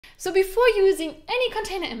So before using any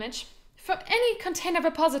container image from any container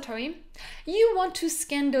repository, you want to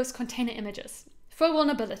scan those container images for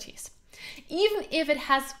vulnerabilities, even if it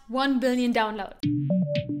has 1 billion downloads.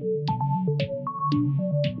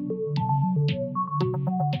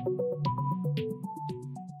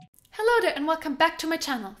 Hello there and welcome back to my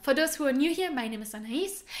channel. For those who are new here, my name is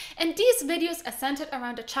IaC, and these videos are centered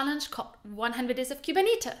around a challenge called 100 Days of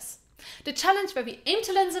Kubernetes. The challenge where we aim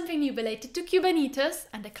to learn something new related to Kubernetes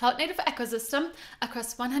and the cloud-native ecosystem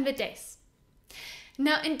across 100 days.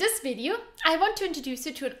 Now in this video, I want to introduce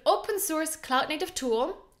you to an open source cloud-native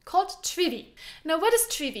tool called Trivy. Now what is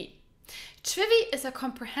Trivy? Trivy is a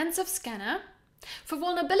comprehensive scanner for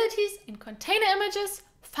vulnerabilities in container images,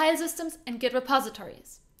 file systems, and Git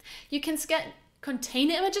repositories. You can scan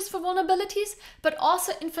container images for vulnerabilities, but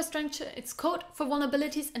also infrastructure as code for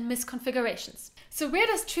vulnerabilities and misconfigurations. So where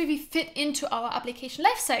does Trivy fit into our application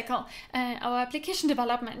lifecycle, our application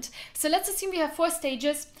development? So let's assume we have 4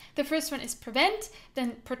 stages. The first one is prevent,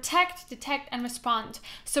 then protect, detect, and respond.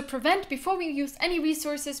 So prevent, before we use any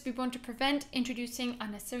resources, we want to prevent introducing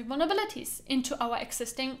unnecessary vulnerabilities into our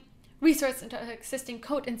existing resource, into our existing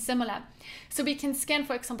code and similar. So we can scan,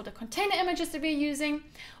 for example, the container images that we're using,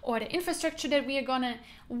 or the infrastructure that we are gonna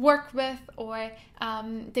work with, or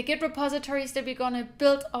the Git repositories that we're gonna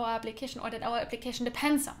build our application or that our application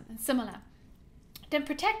depends on, and similar. Then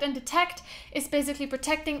protect and detect is basically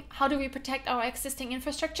protecting. How do we protect our existing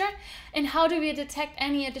infrastructure, and how do we detect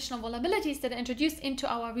any additional vulnerabilities that are introduced into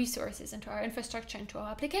our resources, into our infrastructure, into our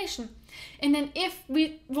application? And then if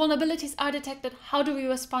vulnerabilities are detected, how do we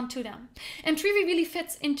respond to them? And Trivy really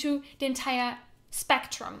fits into the entire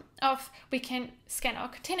spectrum of, we can scan our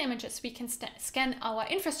container images, we can scan our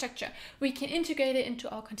infrastructure, we can integrate it into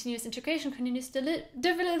our continuous integration, continuous delivery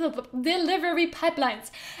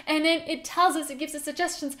pipelines, and then it tells us, it gives us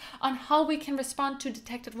suggestions on how we can respond to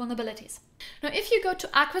detected vulnerabilities. Now if you go to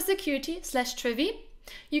aquasecurity/Trivy,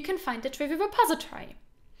 you can find the Trivy repository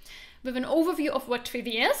with an overview of what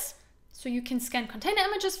Trivy is. So you can scan container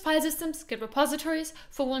images, file systems, Git repositories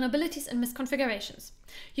for vulnerabilities and misconfigurations.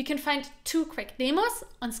 You can find 2 quick demos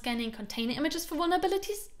on scanning container images for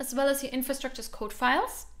vulnerabilities, as well as your infrastructure's code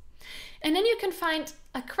files. And then you can find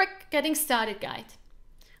a quick getting started guide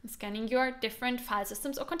on scanning your different file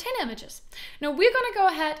systems or container images. Now we're gonna go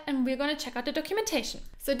ahead and we're gonna check out the documentation.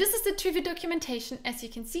 So this is the Trivy documentation. As you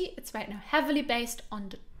can see, it's right now heavily based on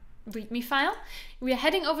the README file. We are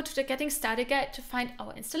heading over to the Getting Started guide to find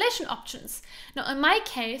our installation options. Now in my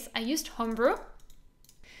case, I used Homebrew.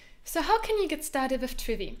 So how can you get started with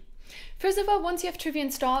Trivy? First of all, once you have Trivy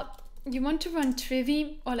installed, you want to run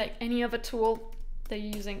Trivy, or like any other tool that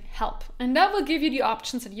you're using, help. And that will give you the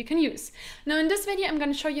options that you can use. Now in this video, I'm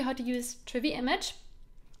going to show you how to use Trivy image,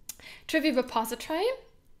 Trivy repository,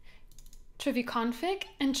 Trivy config,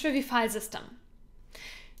 and Trivy file system.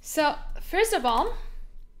 So first of all,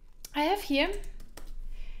 I have here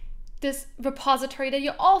this repository that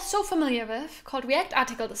you're all so familiar with called React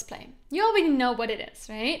Article Display. You already know what it is,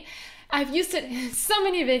 right? I've used it in so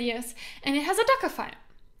many videos, and it has a Dockerfile.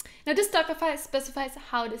 Now this Dockerfile specifies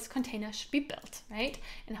how this container should be built, right?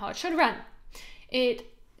 And how it should run. It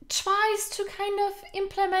tries to kind of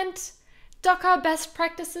implement Docker best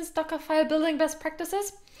practices, Dockerfile building best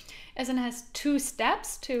practices, as it has 2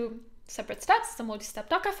 separate steps. It's a multi-step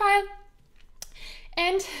Dockerfile.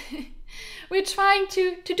 And we're trying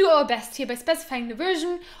to do our best here by specifying the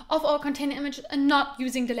version of our container image and not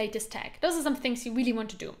using the latest tag. Those are some things you really want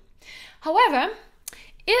to do. However,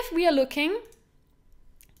 if we are looking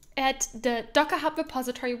at the Docker Hub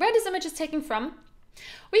repository where this image is taken from,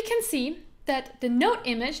 we can see that the node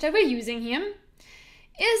image that we're using here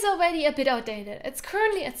is already a bit outdated. It's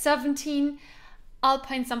currently at 17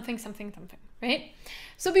 Alpine something, right?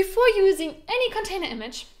 So before using any container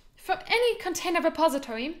image from any container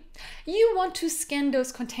repository, you want to scan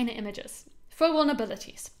those container images for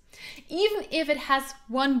vulnerabilities, even if it has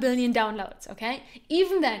 1 billion downloads, okay?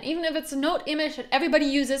 Even then, even if it's a node image that everybody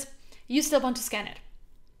uses, you still want to scan it.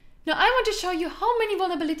 Now I want to show you how many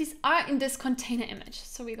vulnerabilities are in this container image.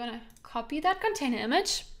 So we're gonna copy that container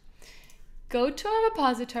image, go to our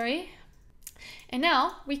repository, and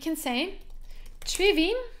now we can say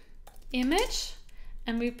Trivy image,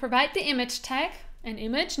 and we provide the image tag, an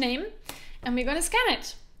image name, and we're going to scan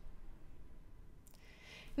it.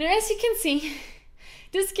 Now, as you can see,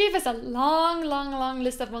 this gave us a long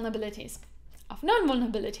list of vulnerabilities, of known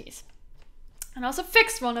vulnerabilities, and also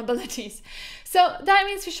fixed vulnerabilities. So that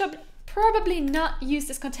means we should probably not use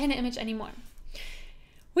this container image anymore.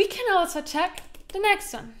 We can also check the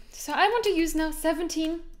next one. So I want to use now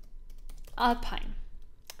 17 Alpine,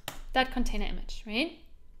 that container image, right?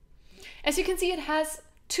 As you can see, it has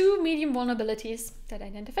 2 medium vulnerabilities that I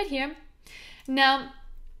identified here. Now,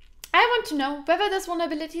 I want to know whether those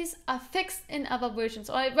vulnerabilities are fixed in other versions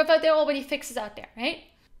or whether there are already fixes out there, right?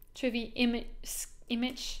 Trivy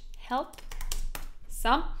image help.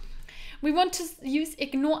 So we want to use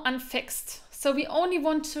ignore unfixed. So we only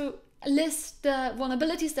want to list the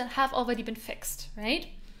vulnerabilities that have already been fixed, right?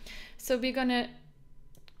 So we're gonna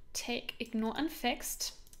take ignore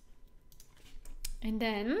unfixed and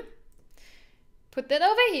then put that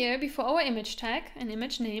over here before our image tag and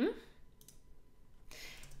image name.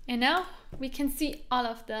 And now we can see all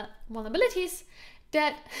of the vulnerabilities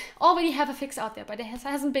that already have a fix out there, but it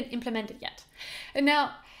hasn't been implemented yet. And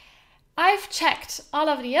now I've checked all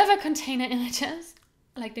of the other container images,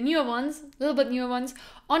 like the newer ones, a little bit newer ones,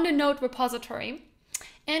 on the node repository,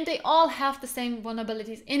 and they all have the same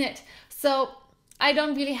vulnerabilities in it. So I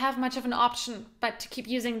don't really have much of an option but to keep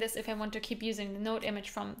using this if I want to keep using the node image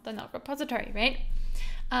from the node repository, right?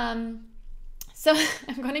 So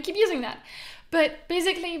I'm going to keep using that. But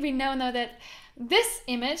basically, we now know that this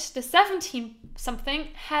image, the 17 something,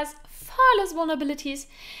 has far less vulnerabilities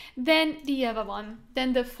than the other one,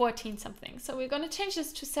 than the 14 something. So we're going to change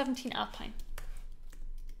this to 17 Alpine.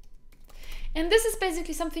 And this is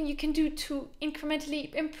basically something you can do to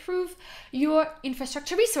incrementally improve your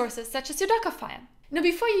infrastructure resources, such as your Dockerfile. Now,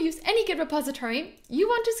 before you use any Git repository, you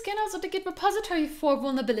want to scan also the Git repository for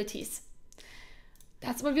vulnerabilities.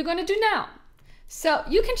 That's what we're going to do now. So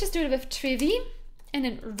you can just do it with Trivy and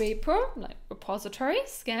then Repo, like repository,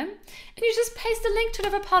 scan, and you just paste the link to the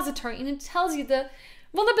repository and it tells you the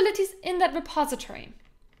vulnerabilities in that repository.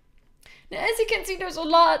 Now, as you can see, there's a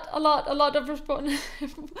lot of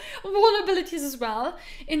vulnerabilities as well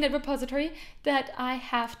in that repository that I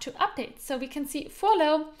have to update. So we can see 4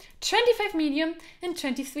 low, 25 medium, and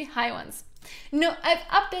 23 high ones. Now, I've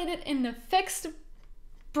updated in the fixed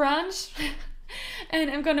branch and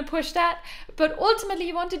I'm going to push that, but ultimately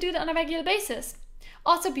you want to do that on a regular basis.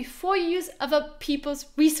 Also, before you use other people's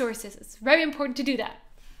resources, it's very important to do that.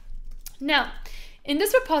 Now, in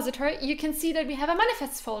this repository, you can see that we have a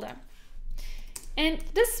manifests folder. And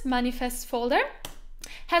this manifests folder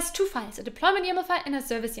has 2 files, a deployment YAML file and a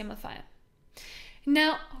service YAML file.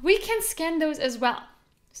 Now, we can scan those as well.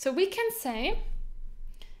 So we can say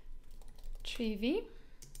Trivy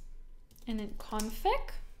and then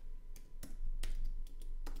config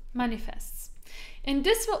manifests. And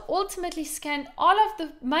this will ultimately scan all of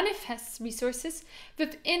the manifests resources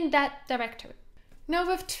within that directory. Now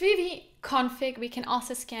with Trivy config, we can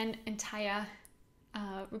also scan entire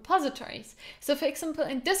repositories. So for example,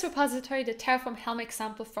 in this repository, the Terraform Helm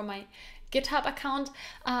example from my GitHub account,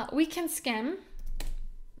 we can scan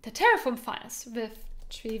the Terraform files with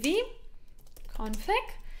Trivy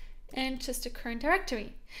config and just the current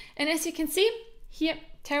directory. And as you can see here,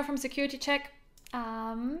 Terraform security check,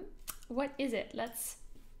 what is it? Let's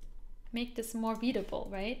make this more readable,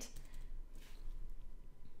 right?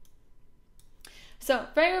 So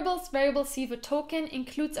variables, variable CV token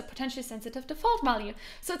includes a potentially sensitive default value.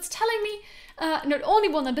 So it's telling me not only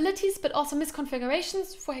vulnerabilities, but also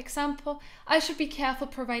misconfigurations. For example, I should be careful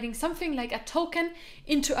providing something like a token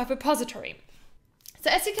into a repository.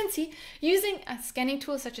 So as you can see, using a scanning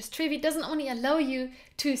tool such as Trivy doesn't only allow you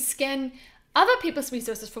to scan other people's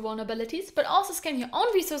resources for vulnerabilities, but also scan your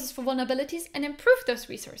own resources for vulnerabilities and improve those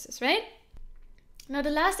resources, right? Now, the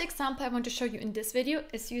last example I want to show you in this video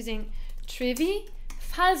is using Trivy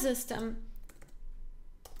file system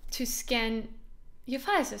to scan your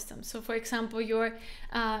file system. So for example,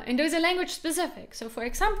 and those are language specific. So for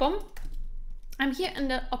example, I'm here in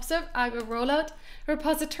the observe Argo rollout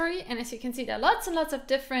repository. And as you can see, there are lots and lots of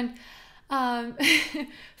different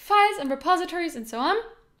files and repositories and so on.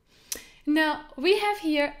 Now we have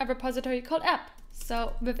here a repository called app.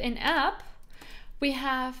 So within app, we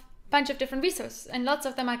have a bunch of different resources and lots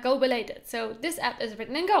of them are Go related. So this app is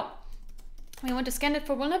written in Go. We want to scan it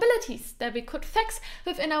for vulnerabilities that we could fix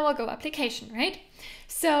within our Go application, right?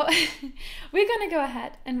 So we're going to go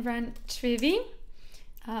ahead and run Trivy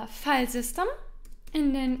file system,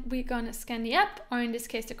 and then we're going to scan the app, or in this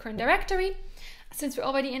case, the current directory, since we're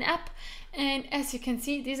already in app. And as you can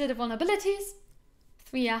see, these are the vulnerabilities.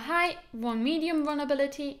 3 are high, 1 medium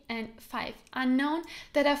vulnerability, and 5 unknown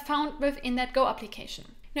that are found within that Go application.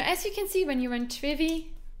 Now, as you can see, when you run Trivy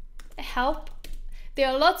help, There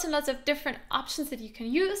are lots and lots of different options that you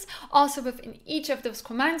can use. Also within each of those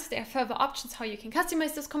commands, there are further options how you can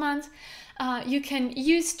customize those commands. You can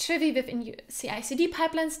use Trivy within your CI/CD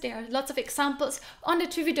pipelines. There are lots of examples on the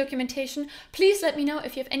Trivy documentation. Please let me know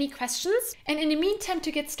if you have any questions. And in the meantime,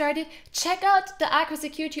 to get started, check out the Argo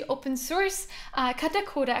Security open source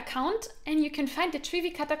Katacoda account, and you can find the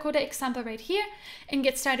Trivy Katacoda example right here and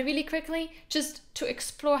get started really quickly just to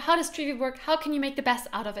explore how does Trivy work, how can you make the best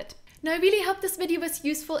out of it. Now, I really hope this video was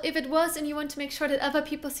useful. If it was and you want to make sure that other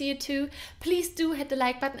people see it too, please do hit the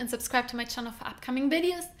like button and subscribe to my channel for upcoming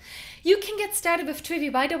videos. You can get started with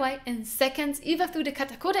Trivy, by the way, in seconds, either through the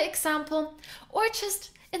Katacoda example or just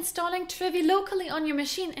installing Trivy locally on your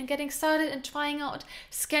machine and getting started and trying out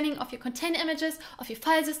scanning of your container images, of your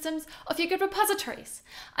file systems, of your Git repositories.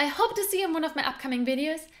 I hope to see you in one of my upcoming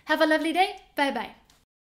videos. Have a lovely day. Bye bye.